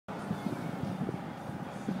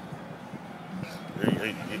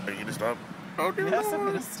Are you gonna stop? Oh, dear Yes, I'm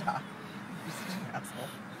Lord. gonna stop. You're such an asshole.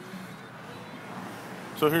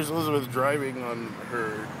 So here's Elizabeth driving on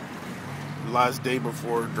her last day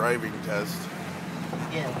before driving test.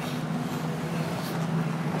 Yeah.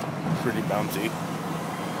 Pretty bouncy.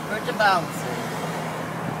 Pretty bouncy.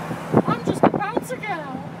 I'm just a bouncer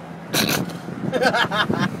gal.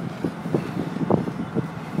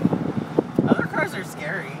 Other cars are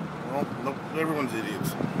scary. Well, nope, everyone's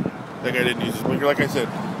idiots. That guy didn't use his blinker. Like I said,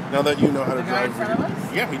 now that you know how to The guy drive. in front of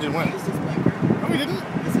us? Yeah, he didn't He win. used his blinker. No, he didn't.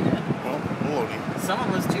 Yes, he did. Well, baloney.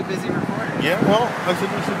 Someone was too busy recording. Yeah, well, I said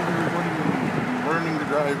we shouldn't be recording and learning to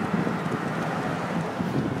drive.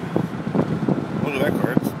 Look at that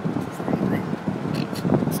car. It's fucking green.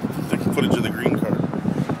 It's the footage of the green car.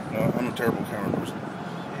 No, I'm a terrible camera person.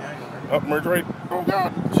 Yeah, you Oh, merge right. Oh,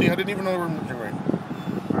 God. See, I didn't even know we were merging right.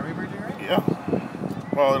 Are we merging right? Yeah.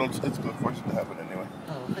 Well, it's going to force it to happen anyway.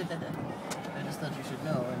 Oh, I just thought you should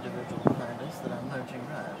know.